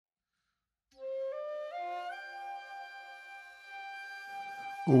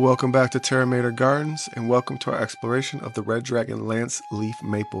Welcome back to Terramator Gardens, and welcome to our exploration of the Red Dragon Lance Leaf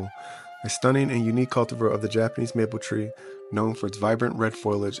Maple, a stunning and unique cultivar of the Japanese maple tree known for its vibrant red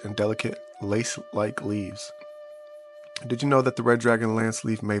foliage and delicate lace-like leaves. Did you know that the Red Dragon Lance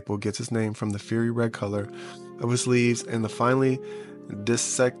Leaf Maple gets its name from the fiery red color of its leaves and the finely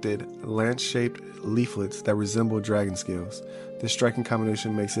dissected lance-shaped leaflets that resemble dragon scales? This striking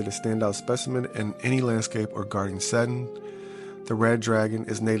combination makes it a standout specimen in any landscape or garden setting. The red dragon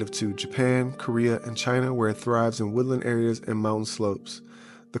is native to Japan, Korea, and China, where it thrives in woodland areas and mountain slopes.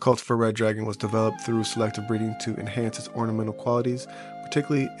 The cultivar red dragon was developed through selective breeding to enhance its ornamental qualities,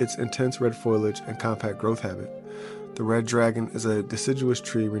 particularly its intense red foliage and compact growth habit. The red dragon is a deciduous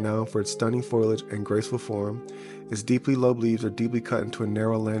tree renowned for its stunning foliage and graceful form. Its deeply lobed leaves are deeply cut into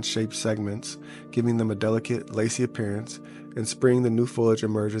narrow lance-shaped segments, giving them a delicate, lacy appearance. In spring, the new foliage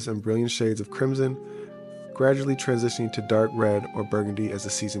emerges in brilliant shades of crimson, gradually transitioning to dark red or burgundy as the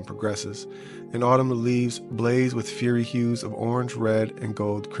season progresses. In autumn, the leaves blaze with fiery hues of orange, red, and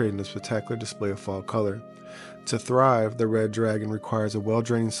gold, creating a spectacular display of fall color. To thrive, the red dragon requires a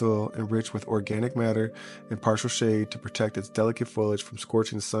well-draining soil enriched with organic matter and partial shade to protect its delicate foliage from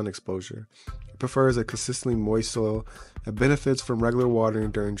scorching sun exposure. It prefers a consistently moist soil and benefits from regular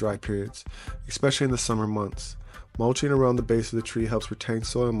watering during dry periods, especially in the summer months. Mulching around the base of the tree helps retain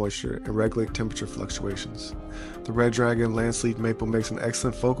soil moisture and regulate temperature fluctuations. The red dragon lance leaf maple makes an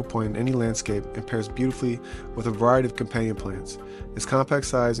excellent focal point in any landscape and pairs beautifully with a variety of companion plants. Its compact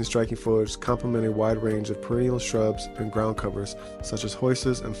size and striking foliage complement a wide range of perennial shrubs and ground covers such as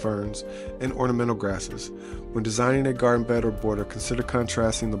hoisas and ferns and ornamental grasses. When designing a garden bed or border, consider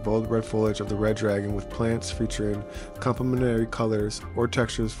contrasting the bold red foliage of the red dragon with plants featuring complementary colors or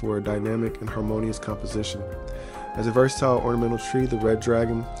textures for a dynamic and harmonious composition. As a versatile ornamental tree, the red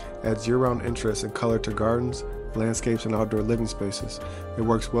dragon adds year-round interest and color to gardens, landscapes, and outdoor living spaces. It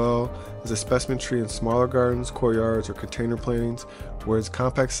works well as a specimen tree in smaller gardens, courtyards, or container plantings, where its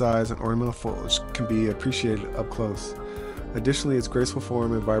compact size and ornamental foliage can be appreciated up close. Additionally, its graceful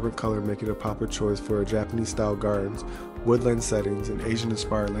form and vibrant color make it a popular choice for Japanese-style gardens, woodland settings, and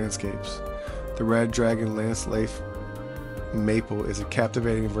Asian-inspired landscapes. The red dragon lance leaf maple is a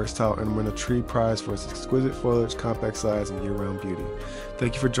captivating and versatile ornamental tree prized for its exquisite foliage, compact size, and year-round beauty.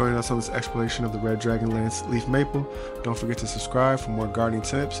 Thank you for joining us on this exploration of the red dragon lance leaf maple. Don't forget to subscribe for more gardening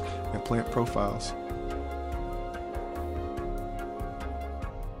tips and plant profiles.